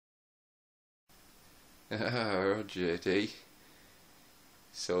JD.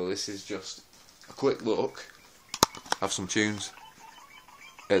 So this is just a quick look, have some tunes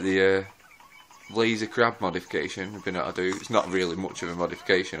at the laser crab modification we've been able to do. It's not really much of a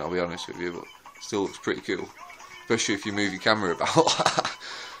modification, I'll be honest with you, but it still looks pretty cool, especially if you move your camera about.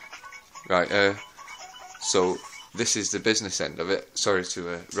 Right, so this is the business end of it. Sorry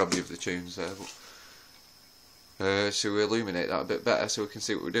to rob you of the tunes there, but should we illuminate that a bit better so we can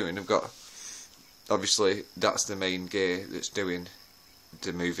see what we're doing? I've got, obviously that's the main gear that's doing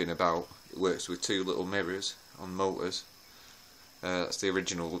the moving about. It works with two little mirrors on motors. That's the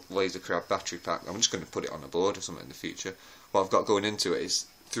original laser crab battery pack. I'm just going to put it on a board or something in the future. What I've got going into it is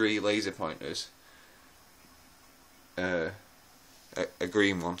 3 laser pointers, a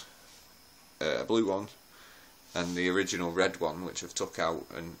green one, a blue one, and the original red one, which I've took out,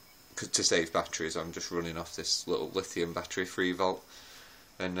 and to save batteries I'm just running off this little lithium battery 3 volt,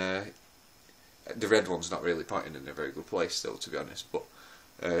 and the red one's not really pointing in a very good place still, to be honest, but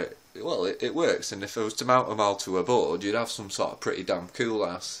well, it works. And if I was to mount them all to a board, you'd have some sort of pretty damn cool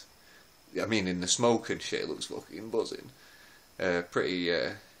ass, I mean, in the smoke and shit, it looks fucking buzzing. Pretty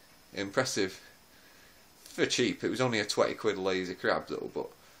impressive for cheap. It was only a 20 quid laser crab though, but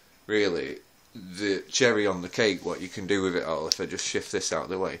really the cherry on the cake what you can do with it all, if I just shift this out of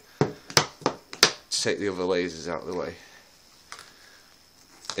the way, just take the other lasers out of the way,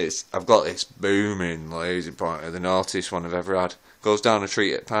 I've got this booming laser pointer, the naughtiest one I've ever had. Goes down a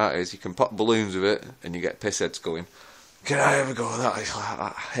treat at parties, you can pop balloons with it and you get piss heads going. Can I ever go with that? It's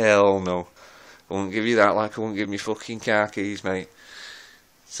like, hell no. I won't give you that like I won't give me fucking car keys, mate.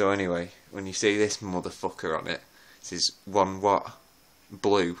 So anyway, when you see this motherfucker on it, this is 1 watt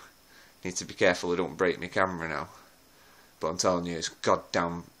blue. Need to be careful I don't break my camera now. But I'm telling you, it's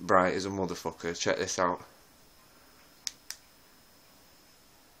goddamn bright as a motherfucker. Check this out.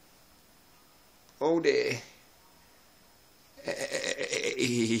 Oh dear.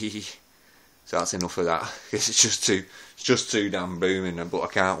 So that's enough of that. It's just too damn booming, but I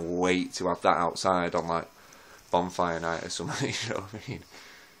can't wait to have that outside on like bonfire night or something. You know what I mean?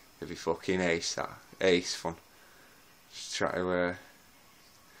 It'd be fucking ace. That ace fun. Just try to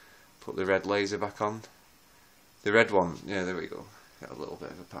put the red laser back on. The red one, yeah, there we go. Got a little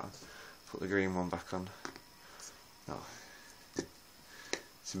bit of a pattern. Put the green one back on. Oh.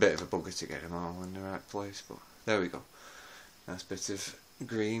 It's a bit of a bugger to get them all in the right place, but there we go. Nice bit of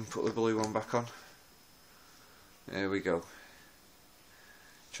green, put the blue one back on. There we go.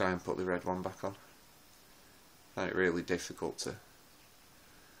 Try and put the red one back on. I find it really difficult to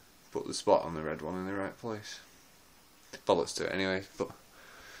put the spot on the red one in the right place. Bollocks to it anyway, but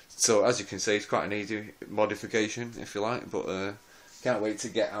so as you can see, it's quite an easy modification if you like, but can't wait to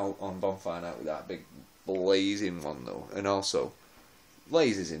get out on bonfire night with that big blazing one though. And also,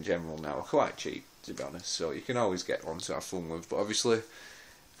 lasers in general now are quite cheap, to be honest, so you can always get one to have fun with, but obviously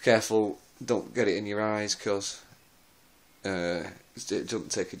careful, don't get it in your eyes, because it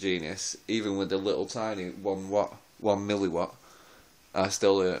doesn't take a genius. Even with the little tiny 1 milliwatt, I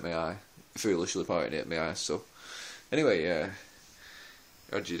still hurt my eye, foolishly pointing it at my eyes. So anyway,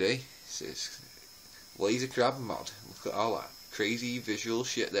 RGD, this is laser crab mod. Look at all that crazy visual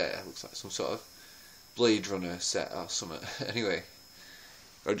shit there. Looks like some sort of Blade Runner set or something. Anyway,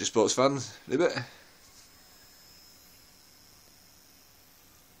 Roger Sports fans, in a bit.